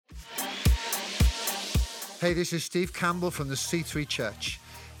Hey, this is Steve Campbell from the C3 Church.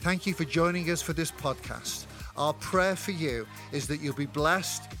 Thank you for joining us for this podcast. Our prayer for you is that you'll be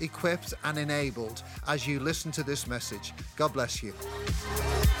blessed, equipped, and enabled as you listen to this message. God bless you.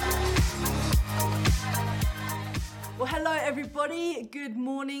 Well, hello everybody. Good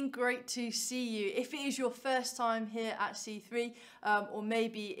morning. Great to see you. If it is your first time here at C3, or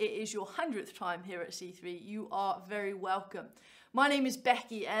maybe it is your 100th time here at C3, you are very welcome. My name is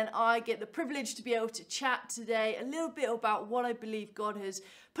Becky and I get the privilege to be able to chat today a little bit about what I believe God has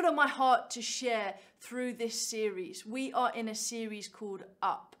put on my heart to share through this series. We are in a series called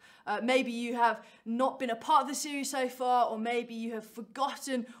Up. Maybe you have not been a part of the series so far, or maybe you have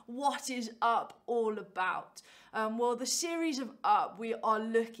forgotten what is Up all about. Well, the series of Up, we are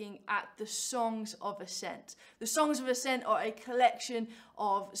looking at the Songs of Ascent. The Songs of Ascent are a collection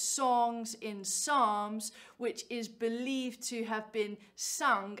of songs in Psalms, which is believed to have been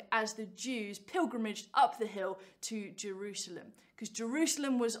sung as the Jews pilgrimaged up the hill to Jerusalem. Because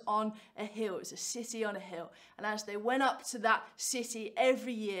Jerusalem was on a hill, it was a city on a hill. And as they went up to that city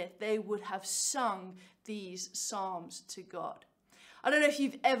every year, they would have sung these psalms to God. I don't know if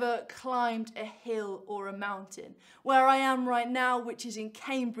you've ever climbed a hill or a mountain. Where I am right now, which is in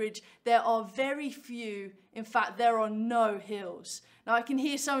Cambridge, there are very few, in fact, there are no hills. Now, I can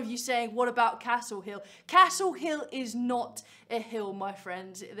hear some of you saying, what about Castle Hill? Castle Hill is not a hill, my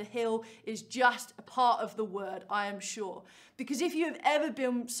friends. The hill is just a part of the word, I am sure. Because if you have ever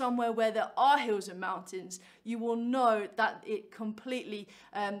been somewhere where there are hills and mountains, you will know that it completely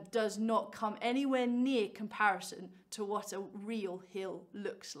does not come anywhere near comparison to what a real hill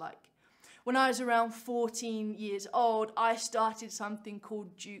looks like. When I was around 14 years old, I started something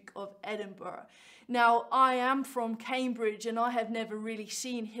called Duke of Edinburgh. Now, I am from Cambridge and I have never really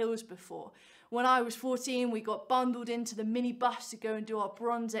seen hills before. When I was 14, we got bundled into the minibus to go and do our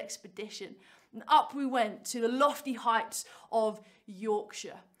bronze expedition. And up we went to the lofty heights of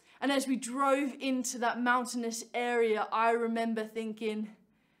Yorkshire. And as we drove into that mountainous area, I remember thinking,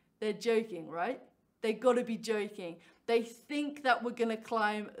 they're joking, right? They gotta be joking. They think that we're gonna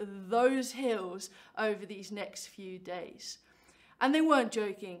climb those hills over these next few days. And they weren't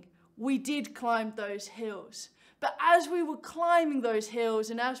joking. We did climb those hills. But as we were climbing those hills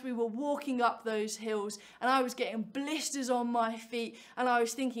and as we were walking up those hills, and I was getting blisters on my feet, and I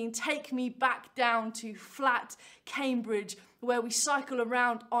was thinking, take me back down to flat Cambridge where we cycle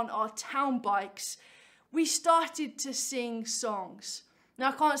around on our town bikes, we started to sing songs. Now,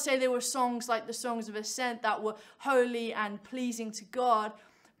 I can't say they were songs like the Songs of Ascent that were holy and pleasing to God,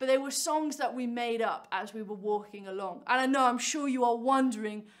 but they were songs that we made up as we were walking along. And I know, I'm sure you are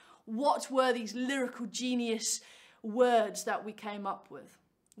wondering, what were these lyrical genius words that we came up with?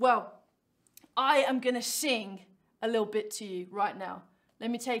 Well, I am going to sing a little bit to you right now. Let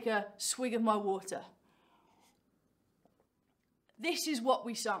me take a swig of my water. This is what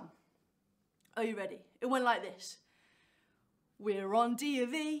we sung. Are you ready? It went like this. We're on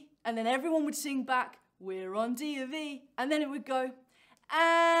D.A.V. And then everyone would sing back, we're on D.A.V. And then it would go,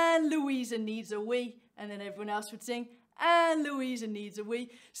 and Louisa needs a wee. And then everyone else would sing, and Louisa needs a wee.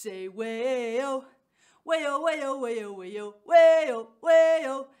 Say, way-oh, way-oh, way-oh, way-oh, way-oh, way-oh,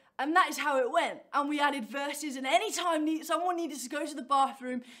 way-oh. And that is how it went. And we added verses, and anytime someone needed to go to the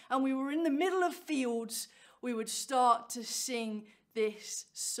bathroom and we were in the middle of fields, we would start to sing this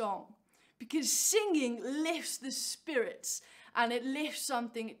song. Because singing lifts the spirits, and it lifts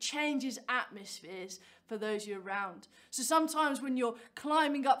something, it changes atmospheres for those you're around. So sometimes when you're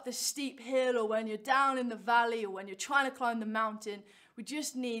climbing up the steep hill, or when you're down in the valley, or when you're trying to climb the mountain, we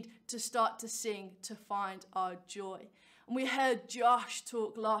just need to start to sing to find our joy. And we heard Josh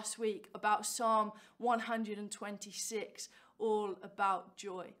talk last week about Psalm 126, all about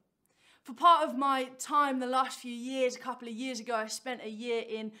joy. For part of my time the last few years, a couple of years ago, I spent a year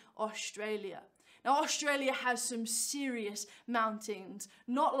in Australia. Now, Australia has some serious mountains,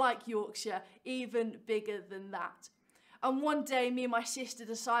 not like Yorkshire, even bigger than that. And one day, me and my sister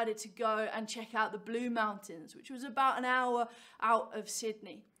decided to go and check out the Blue Mountains, which was about an hour out of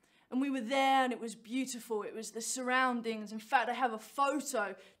Sydney. And we were there and it was beautiful. It was the surroundings. In fact, I have a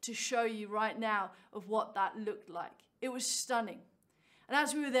photo to show you right now of what that looked like. It was stunning. And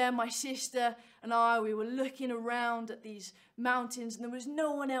as we were there, my sister and I, we were looking around at these mountains and there was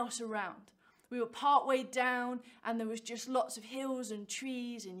no one else around. We were partway down and there was just lots of hills and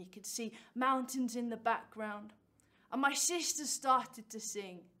trees and you could see mountains in the background. And my sister started to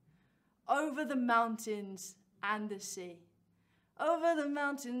sing, over the mountains and the sea. Over the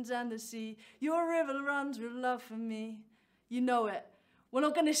mountains and the sea, your river runs with love for me. You know it. We're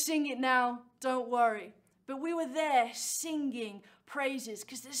not going to sing it now, don't worry. But we were there singing praises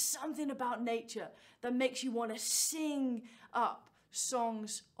because there's something about nature that makes you want to sing up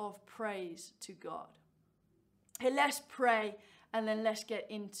songs of praise to God. Hey, let's pray and then let's get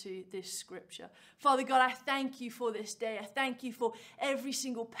into this scripture. Father God, I thank you for this day. I thank you for every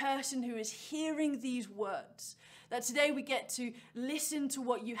single person who is hearing these words. That today we get to listen to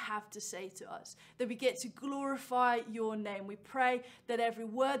what you have to say to us. That we get to glorify your name. We pray that every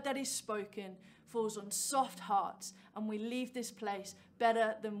word that is spoken falls on soft hearts and we leave this place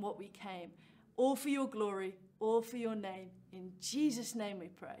better than what we came. All for your glory, all for your name. In Jesus' name we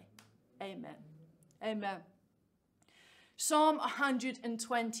pray. Amen. Amen. Psalm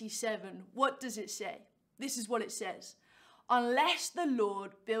 127, what does it say? This is what it says. Unless the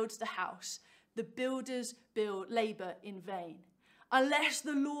Lord builds the house, the builders labor in vain. Unless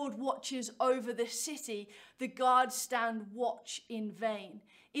the Lord watches over the city, the guards stand watch in vain.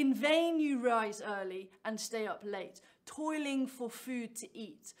 In vain you rise early and stay up late, toiling for food to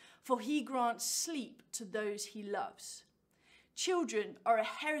eat, for he grants sleep to those he loves. Children are a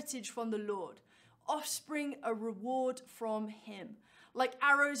heritage from the Lord, offspring a reward from him. Like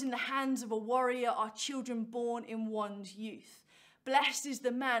arrows in the hands of a warrior are children born in one's youth. Blessed is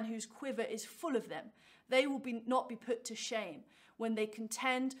the man whose quiver is full of them. They will not be put to shame when they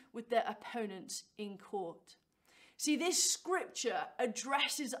contend with their opponents in court. See, this scripture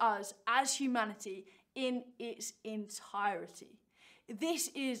addresses us as humanity in its entirety. This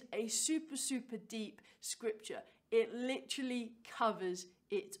is a super, super deep scripture. It literally covers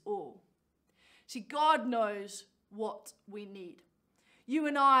it all. See, God knows what we need. You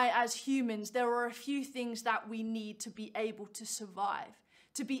and I, as humans, there are a few things that we need to be able to survive,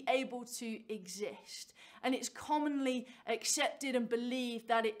 to be able to exist. And it's commonly accepted and believed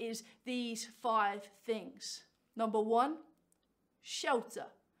that it is these 5 things. Number 1, shelter,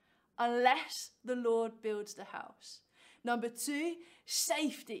 unless the Lord builds the house. Number 2,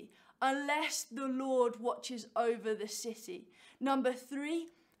 safety, unless the Lord watches over the city. Number 3,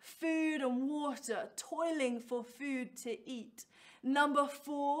 food and water, toiling for food to eat. Number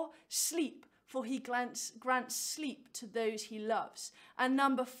 4, sleep, for he grants sleep to those he loves. And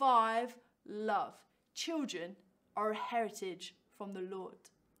number 5, love. Children are a heritage from the Lord.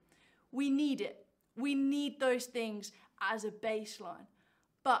 We need it. We need those things as a baseline.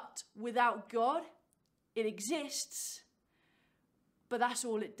 But without God, it exists, but that's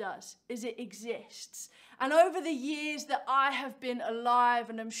all it does, is it exists. And over the years that I have been alive,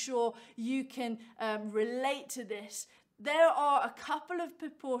 and I'm sure you can relate to this, there are a couple of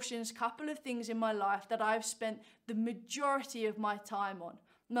proportions, couple of things in my life that I've spent the majority of my time on.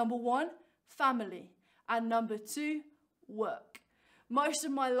 Number 1, family. And number 2, work.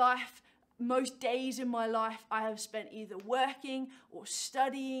 Most days in my life, I have spent either working or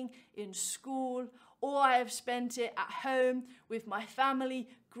studying in school, or I have spent it at home with my family,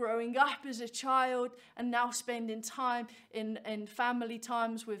 growing up as a child, and now spending time in family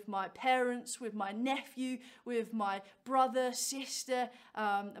times with my parents, with my nephew, with my brother, sister,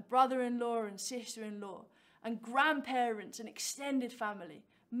 brother-in-law and sister-in-law, and grandparents and extended family.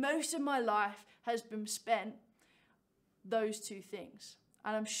 Most of my life has been spent those 2 things.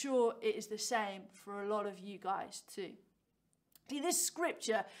 And I'm sure it is the same for a lot of you guys too. See, this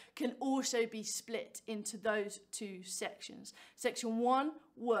scripture can also be split into those 2 sections. Section 1,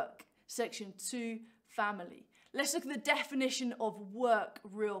 work. Section 2, family. Let's look at the definition of work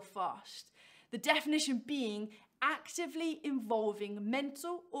real fast. The definition being actively involving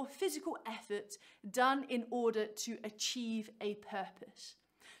mental or physical effort done in order to achieve a purpose.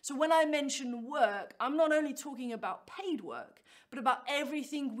 So when I mention work, I'm not only talking about paid work, but about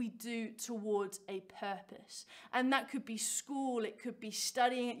everything we do towards a purpose. And that could be school, it could be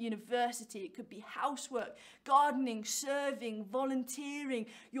studying at university, it could be housework, gardening, serving, volunteering,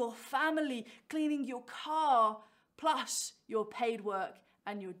 your family, cleaning your car, plus your paid work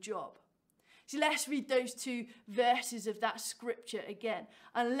and your job. So let's read those 2 verses of that scripture again.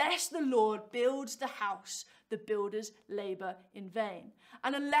 Unless the Lord builds the house, the builders labor in vain.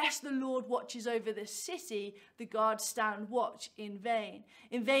 And unless the Lord watches over the city, the guards stand watch in vain.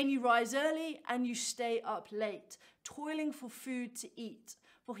 In vain you rise early and you stay up late, toiling for food to eat,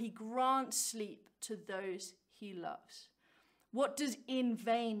 for he grants sleep to those he loves. What does in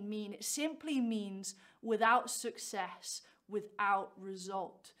vain mean? It simply means without success, without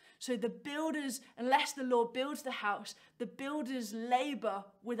result. So the builders, unless the Lord builds the house, the builders labor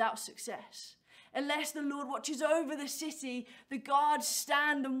without success. Unless the Lord watches over the city, the guards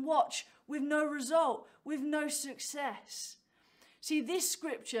stand and watch with no result, with no success. See, this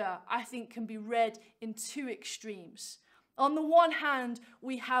scripture, I think, can be read in 2 extremes. On the one hand,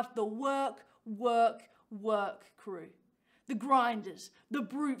 we have the work, work crew. The grinders, the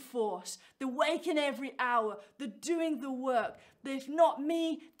brute force, the waking every hour, the doing the work. If not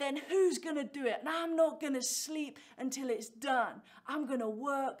me, then who's going to do it? And I'm not going to sleep until it's done. I'm going to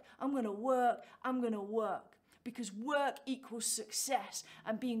work, I'm going to work, I'm going to work. Because work equals success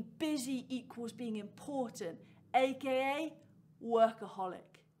and being busy equals being important, aka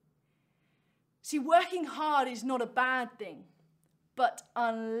workaholic. See, working hard is not a bad thing, but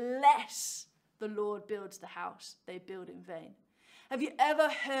unless the Lord builds the house, they build in vain. Have you ever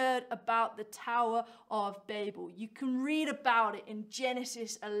heard about the Tower of Babel? You can read about it in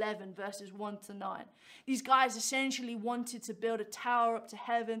Genesis 11, verses 1 to 9. These guys essentially wanted to build a tower up to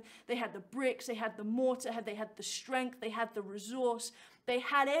heaven. They had the bricks, they had the mortar, they had the strength, they had the resource. They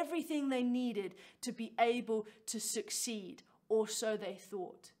had everything they needed to be able to succeed, or so they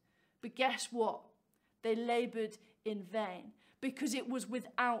thought. But guess what? They labored in vain because it was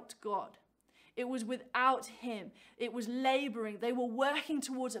without God. It was without him. It was laboring. They were working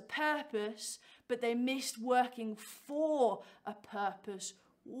towards a purpose, but they missed working for a purpose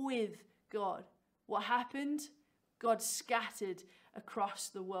with God. What happened? God scattered across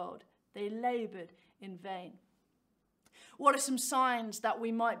the world. They labored in vain. What are some signs that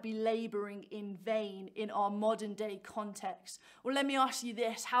we might be laboring in vain in our modern day context? Well, let me ask you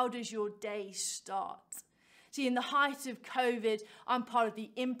this. How does your day start? See, in the height of COVID, I'm part of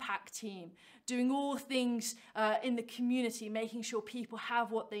the impact team, doing all things in the community, making sure people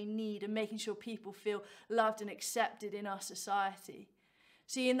have what they need and making sure people feel loved and accepted in our society.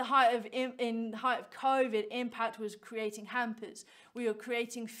 See, in the height of COVID, Impact was creating hampers. We were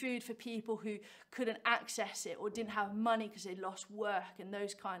creating food for people who couldn't access it or didn't have money because they lost work and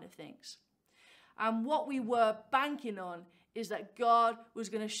those kind of things. And what we were banking on is that God was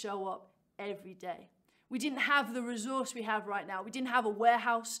going to show up every day. We didn't have the resource we have right now. We didn't have a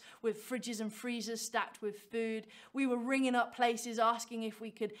warehouse with fridges and freezers stacked with food. We were ringing up places asking if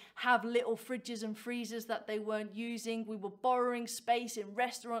we could have little fridges and freezers that they weren't using. We were borrowing space in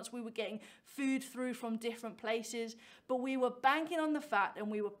restaurants. We were getting food through from different places. But we were banking on the fact and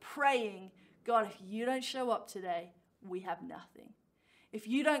we were praying, God, if you don't show up today, we have nothing. If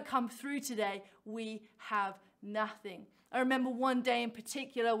you don't come through today, we have nothing. I remember one day in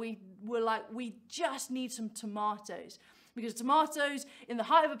particular, we were like, we just need some tomatoes. Because tomatoes, in the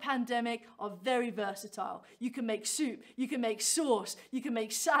height of a pandemic, are very versatile. You can make soup, you can make sauce, you can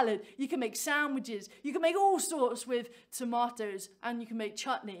make salad, you can make sandwiches, you can make all sorts with tomatoes, and you can make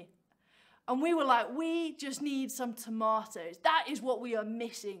chutney. And we were like, we just need some tomatoes. That is what we are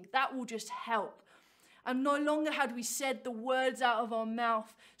missing. That will just help. And no longer had we said the words out of our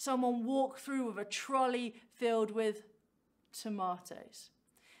mouth, someone walked through with a trolley filled with tomatoes.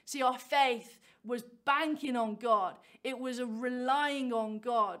 See, our faith was banking on God. It was a relying on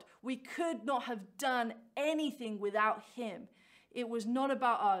God. We could not have done anything without him. It was not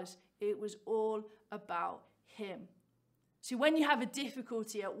about us. It was all about him. See, when you have a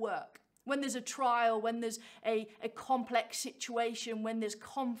difficulty at work, when there's a trial, when there's a complex situation, when there's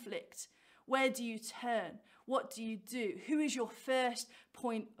conflict, where do you turn? What do you do? Who is your first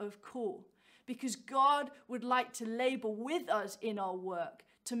point of call? Because God would like to labor with us in our work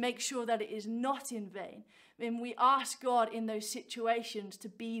to make sure that it is not in vain. And we ask God in those situations to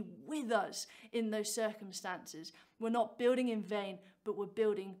be with us in those circumstances. We're not building in vain, but we're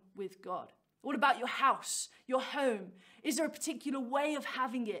building with God. What about your house, your home? Is there a particular way of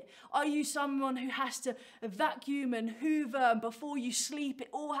having it? Are you someone who has to vacuum and hoover, and before you sleep, it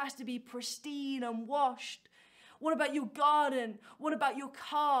all has to be pristine and washed? What about your garden? What about your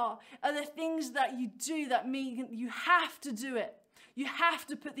car? Are there things that you do that mean you have to do it? You have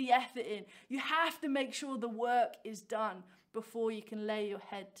to put the effort in. You have to make sure the work is done before you can lay your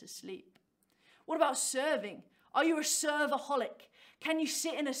head to sleep. What about serving? Are you a servaholic? Can you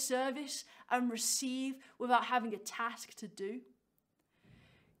sit in a service and receive without having a task to do?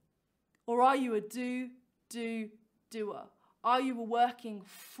 Or are you a doer? Are you working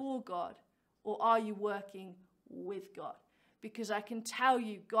for God, or are you working with God? Because I can tell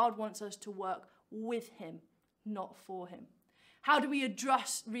you, God wants us to work with him, not for him. How do we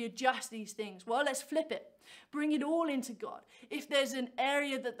readjust these things? Well, let's flip it. Bring it all into God. If there's an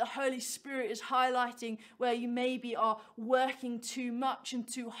area that the Holy Spirit is highlighting where you maybe are working too much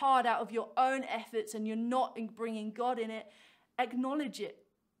and too hard out of your own efforts and you're not bringing God in it, acknowledge it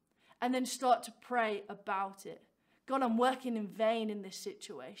and then start to pray about it. God, I'm working in vain in this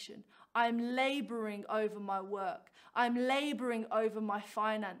situation. I'm laboring over my work. I'm laboring over my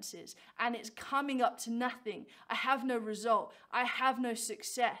finances, and it's coming up to nothing. I have no result. I have no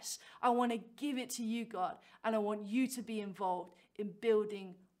success. I want to give it to you, God, and I want you to be involved in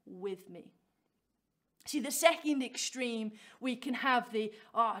building with me. See, the second extreme, we can have the,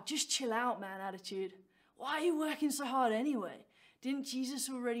 just chill out, man, attitude. Why are you working so hard anyway? Didn't Jesus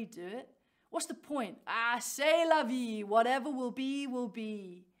already do it? What's the point? C'est la vie. Whatever will be, will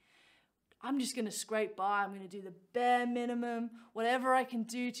be. I'm just going to scrape by. I'm going to do the bare minimum. Whatever I can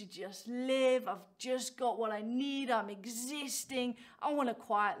do to just live. I've just got what I need. I'm existing. I want a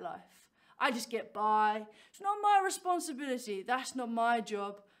quiet life. I just get by. It's not my responsibility. That's not my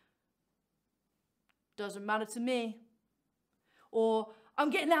job. Doesn't matter to me. Or I'm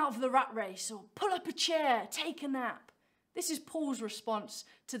getting out of the rat race. Or pull up a chair. Take a nap. This is Paul's response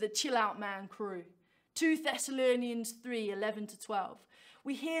to the chill out man crew. 2 Thessalonians 3, 11-12.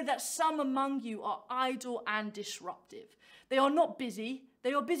 We hear that some among you are idle and disruptive. They are not busy,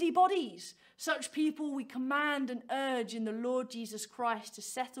 they are busybodies. Such people we command and urge in the Lord Jesus Christ to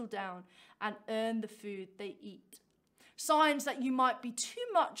settle down and earn the food they eat. Signs that you might be too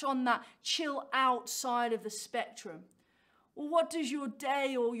much on that chill out side of the spectrum. Well, what does your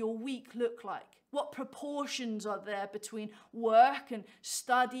day or your week look like? What proportions are there between work and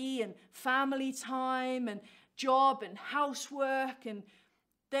study and family time and job and housework? And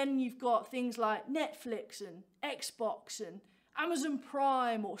then you've got things like Netflix and Xbox and Amazon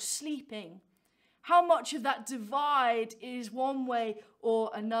Prime or sleeping. How much of that divide is one way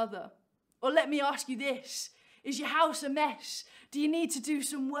or another? Or let me ask you this. Is your house a mess? Do you need to do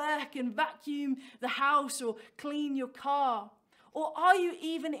some work and vacuum the house or clean your car? Or are you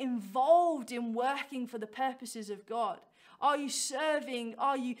even involved in working for the purposes of God? Are you serving?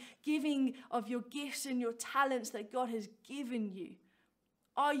 Are you giving of your gifts and your talents that God has given you?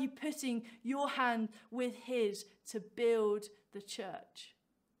 Are you putting your hand with his to build the church?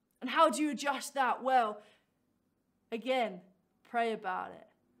 And how do you adjust that? Well, again, pray about it.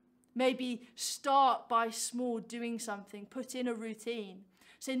 Maybe start by small, doing something. Put in a routine.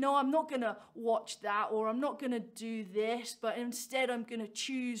 Say, no, I'm not going to watch that, or I'm not going to do this, but instead I'm going to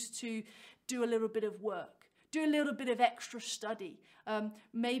choose to do a little bit of work. Do a little bit of extra study.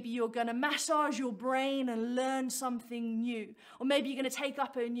 Maybe you're going to massage your brain and learn something new. Or maybe you're going to take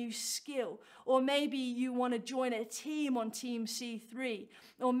up a new skill. Or maybe you want to join a team on Team C3.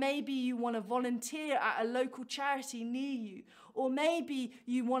 Or maybe you want to volunteer at a local charity near you. Or maybe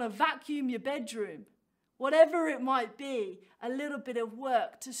you want to vacuum your bedroom. Whatever it might be, a little bit of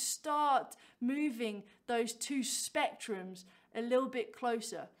work to start moving those two spectrums a little bit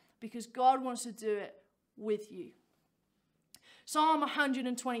closer, because God wants to do it with you. Psalm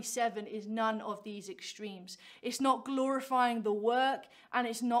 127 is none of these extremes. It's not glorifying the work, and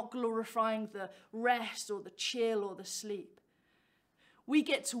it's not glorifying the rest or the chill or the sleep. We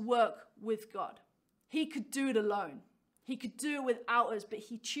get to work with God. He could do it alone. He could do it without us, but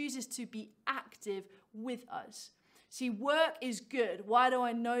he chooses to be active with us. See, work is good. Why do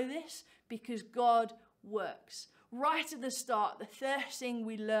I know this? Because God works. Right at the start, the first thing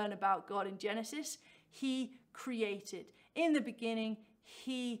we learn about God in Genesis, he created. In the beginning,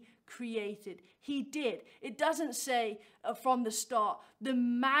 he created. He did. It doesn't say from the start the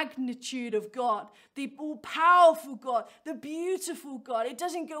magnitude of God, the all-powerful God, the beautiful God. It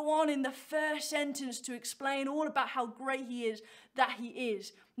doesn't go on in the first sentence to explain all about how great he is, that he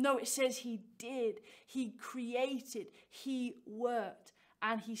is. No, it says he did. He created. He worked.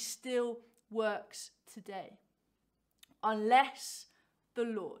 And he still works today. Unless the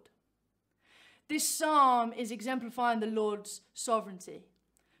Lord. This psalm is exemplifying the Lord's sovereignty.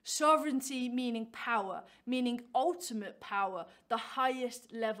 Sovereignty meaning power, meaning ultimate power, the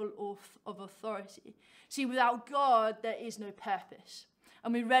highest level of authority. See, without God, there is no purpose.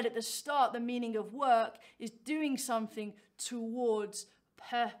 And we read at the start, the meaning of work is doing something towards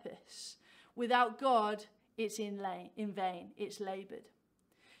purpose. Without God, it's in vain, it's labored.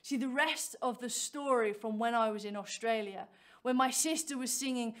 See, the rest of the story from when I was in Australia, when my sister was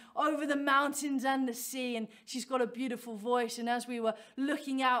singing over the mountains and the sea, and she's got a beautiful voice, and as we were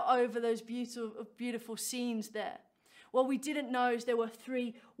looking out over those beautiful scenes there, what we didn't know is there were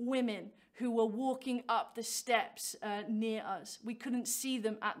 3 women who were walking up the steps near us. We couldn't see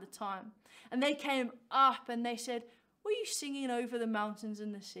them at the time. And they came up and they said, "Were you singing over the mountains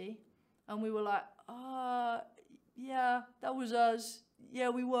and the sea?" And we were like, yeah, that was us. Yeah,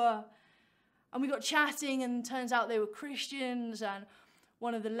 we were. And we got chatting, and turns out they were Christians, and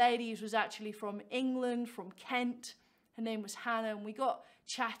one of the ladies was actually from England, from Kent. Her name was Hannah, and we got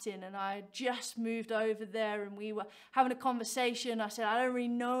chatting, and I had just moved over there, and we were having a conversation. I said, I don't really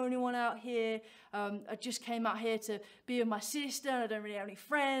know anyone out here. I just came out here to be with my sister, and I don't really have any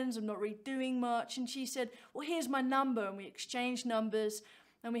friends. I'm not really doing much. And she said, well, here's my number, and we exchanged numbers,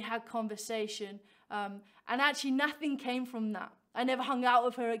 and we had conversation. And actually nothing came from that. I never hung out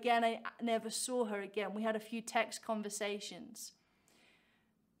with her again. I never saw her again. We had a few text conversations.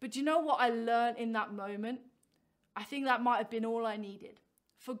 But do you know what I learned in that moment? I think that might have been all I needed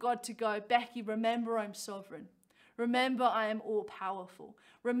for God to go, Becky, remember I'm sovereign. Remember I am all powerful.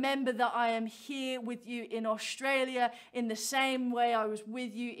 Remember that I am here with you in Australia in the same way I was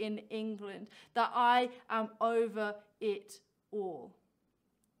with you in England. That I am over it all.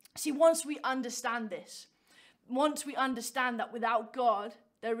 See, once we understand this, once we understand that without God,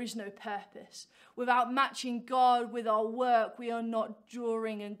 there is no purpose. Without matching God with our work, we are not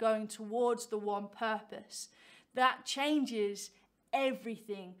drawing and going towards the one purpose. That changes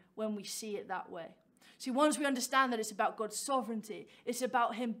everything when we see it that way. See, once we understand that it's about God's sovereignty, it's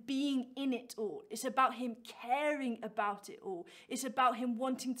about him being in it all. It's about him caring about it all. It's about him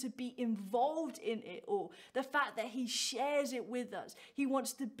wanting to be involved in it all. The fact that he shares it with us. He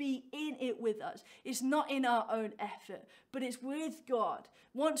wants to be in it with us. It's not in our own effort, but it's with God.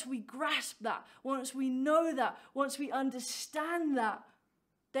 Once we grasp that, once we know that, once we understand that,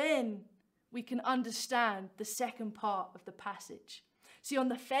 then we can understand the second part of the passage. See, on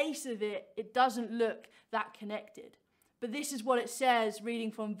the face of it, it doesn't look that connected. But this is what it says,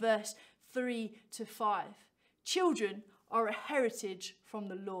 reading from verse 3 to 5. Children are a heritage from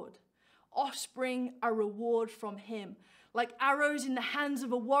the Lord. Offspring a reward from him. Like arrows in the hands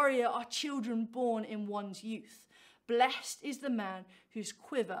of a warrior are children born in one's youth. Blessed is the man whose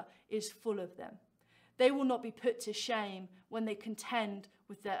quiver is full of them. They will not be put to shame when they contend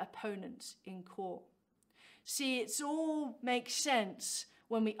with their opponents in court. See, it all makes sense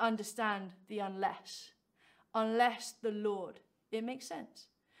when we understand the unless. Unless the Lord. It makes sense.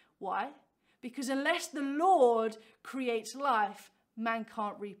 Why? Because unless the Lord creates life, man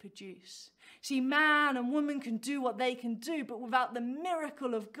can't reproduce. See, man and woman can do what they can do, but without the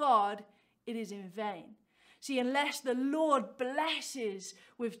miracle of God, it is in vain. See, unless the Lord blesses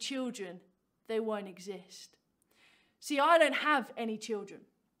with children, they won't exist. See, I don't have any children.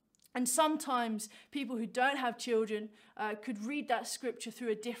 And sometimes people who don't have children could read that scripture through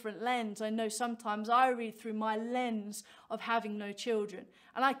a different lens. I know sometimes I read through my lens of having no children,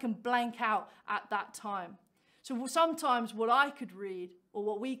 and I can blank out at that time. So sometimes what I could read, or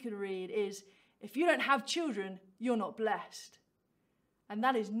what we could read, is if you don't have children, you're not blessed. And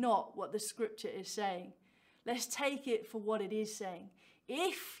that is not what the scripture is saying. Let's take it for what it is saying.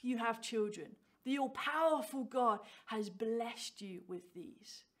 If you have children, the all-powerful God has blessed you with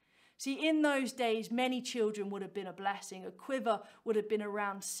these. See, in those days, many children would have been a blessing. A quiver would have been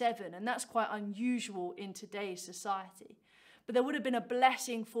around 7, and that's quite unusual in today's society. But there would have been a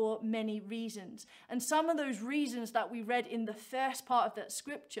blessing for many reasons. And some of those reasons that we read in the first part of that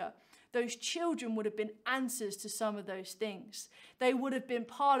scripture, those children would have been answers to some of those things. They would have been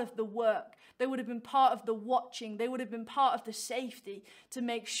part of the work. They would have been part of the watching. They would have been part of the safety to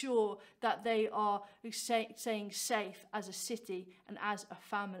make sure that they are staying safe as a city and as a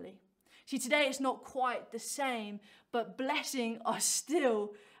family. See, today it's not quite the same, but children are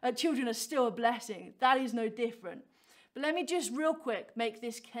still a blessing. That is no different. But let me just real quick make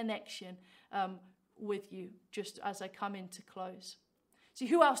this connection with you just as I come in to close. See,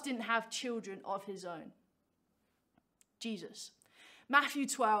 who else didn't have children of his own? Jesus. Matthew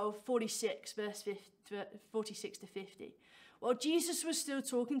 12, 46, verse 46 to 50. While Jesus was still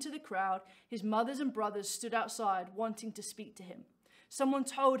talking to the crowd, his mothers and brothers stood outside wanting to speak to him. Someone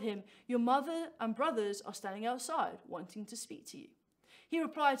told him, "Your mother and brothers are standing outside wanting to speak to you." He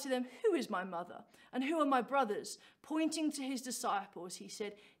replied to them, "Who is my mother and who are my brothers?" Pointing to his disciples, he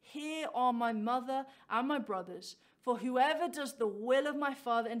said, "Here are my mother and my brothers. For whoever does the will of my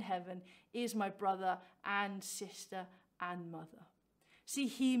Father in heaven is my brother and sister and mother." See,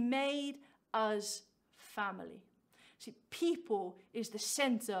 he made us family. See, people is the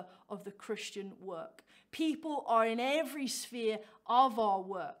center of the Christian work. People are in every sphere of our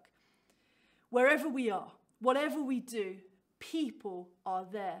work. Wherever we are, whatever we do, people are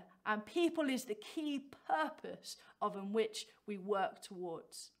there. And people is the key purpose of in which we work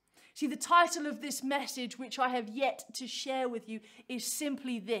towards. See, the title of this message, which I have yet to share with you, is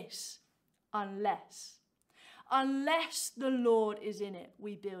simply this: unless. Unless the Lord is in it,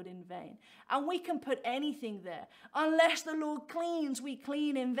 we build in vain. And we can put anything there. Unless the Lord cleans, we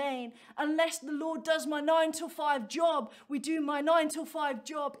clean in vain. Unless the Lord does my 9 to 5 job, we do my 9 to 5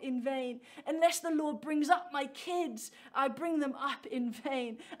 job in vain. Unless the Lord brings up my kids, I bring them up in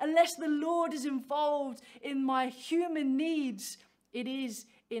vain. Unless the Lord is involved in my human needs, it is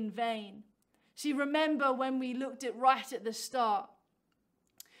in vain. See, remember when we looked at right at the start,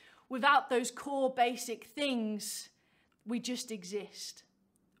 without those core basic things, we just exist.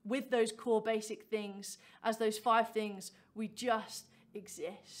 with those core basic things, as those 5 things, we just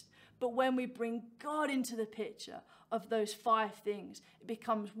exist. But when we bring God into the picture of those 5 things, it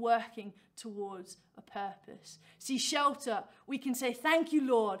becomes working towards a purpose. See, shelter, we can say, thank you,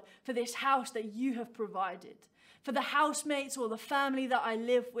 Lord, for this house that you have provided, for the housemates or the family that I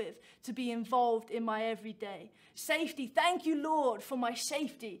live with to be involved in my everyday. Safety, thank you, Lord, for my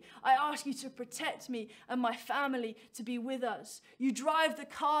safety. I ask you to protect me and my family to be with us. You drive the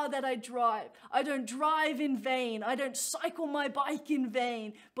car that I drive. I don't drive in vain. I don't cycle my bike in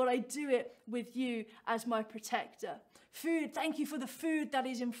vain, but I do it with you as my protector. Food, thank you for the food that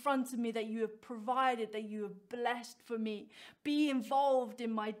is in front of me, that you have provided, that you have blessed for me. Be involved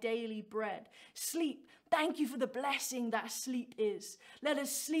in my daily bread. Sleep, thank you for the blessing that sleep is. Let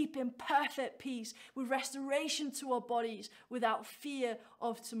us sleep in perfect peace with restoration to our bodies without fear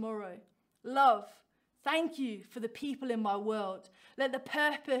of tomorrow. Love, thank you for the people in my world. Let the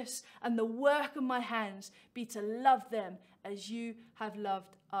purpose and the work of my hands be to love them as you have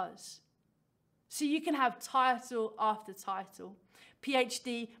loved us. So you can have title after title,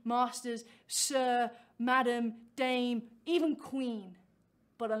 PhD, masters, sir, madam, dame, even queen.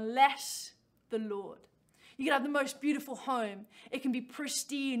 But unless the Lord, you can have the most beautiful home. It can be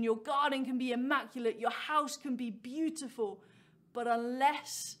pristine. Your garden can be immaculate. Your house can be beautiful. But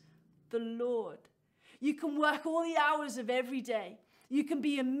unless the Lord, you can work all the hours of every day. You can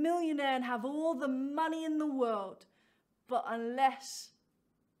be a millionaire and have all the money in the world. But unless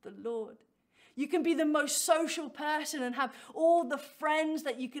the Lord, you can be the most social person and have all the friends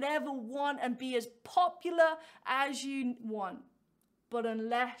that you could ever want and be as popular as you want. But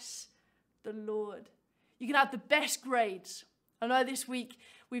unless the Lord, you can have the best grades. I know this week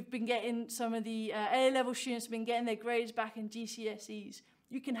we've been getting some of the A-level students have been getting their grades back in GCSEs.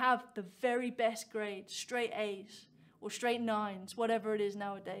 You can have the very best grades, straight A's or straight 9s, whatever it is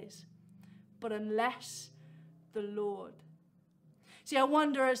nowadays. But unless the Lord. See, I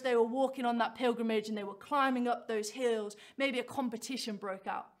wonder, as they were walking on that pilgrimage and they were climbing up those hills, maybe a competition broke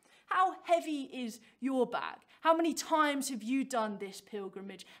out. How heavy is your bag? How many times have you done this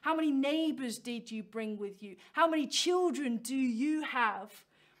pilgrimage? How many neighbors did you bring with you? How many children do you have?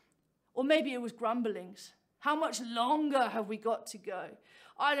 Or maybe it was grumblings. How much longer have we got to go?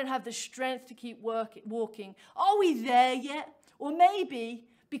 I don't have the strength to keep walking. Are we there yet? Or maybe,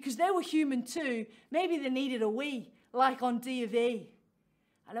 because they were human too, maybe they needed a wee, like on D of E.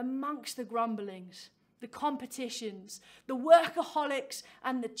 And amongst the grumblings, the competitions, the workaholics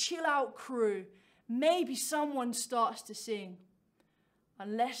and the chill out crew, maybe someone starts to sing,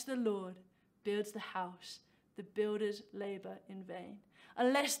 unless the Lord builds the house, the builders labor in vain.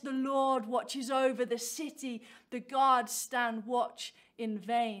 Unless the Lord watches over the city, the guards stand watch in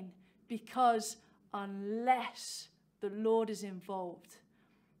vain. Because unless the Lord is involved,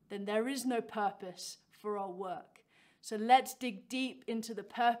 then there is no purpose for our work. So let's dig deep into the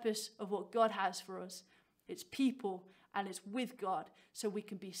purpose of what God has for us. It's people and it's with God, so we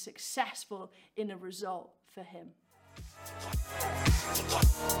can be successful in a result for Him.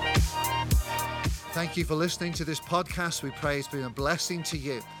 Thank you for listening to this podcast. We pray it's been a blessing to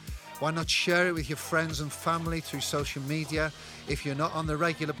you. Why not share it with your friends and family through social media? If you're not on the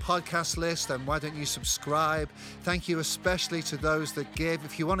regular podcast list, then why don't you subscribe? Thank you especially to those that give.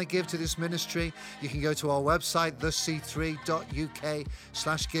 If you want to give to this ministry, you can go to our website,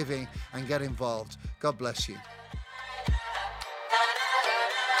 thec3.uk/giving, and get involved. God bless you.